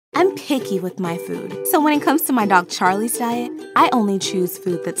I'm picky with my food, so when it comes to my dog Charlie's diet, I only choose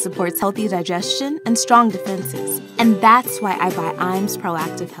food that supports healthy digestion and strong defenses. And that's why I buy Iams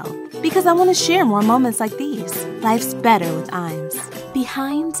Proactive Health, because I want to share more moments like these. Life's better with Iams.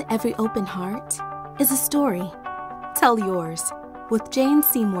 Behind every open heart is a story. Tell yours with Jane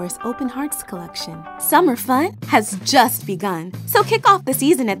Seymour's Open Hearts collection. Summer fun has just begun, so kick off the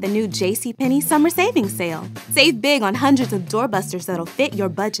season at the new JCPenney Summer Savings Sale. Save big on hundreds of doorbusters that'll fit your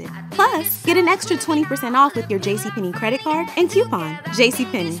budget. Plus, get an extra 20% off with your JCPenney credit card and coupon.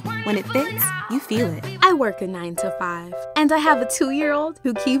 JCPenney, when it fits, you feel it. I work a 9 to 5, and I have a 2-year-old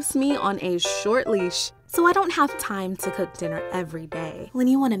who keeps me on a short leash, so I don't have time to cook dinner every day. When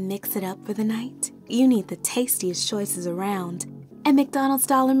you want to mix it up for the night, you need the tastiest choices around. And McDonald's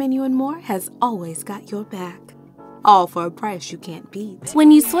Dollar Menu and More has always got your back. All for a price you can't beat. When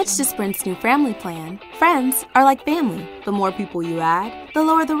you switch to Sprint's new family plan, friends are like family. The more people you add, the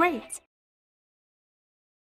lower the rate.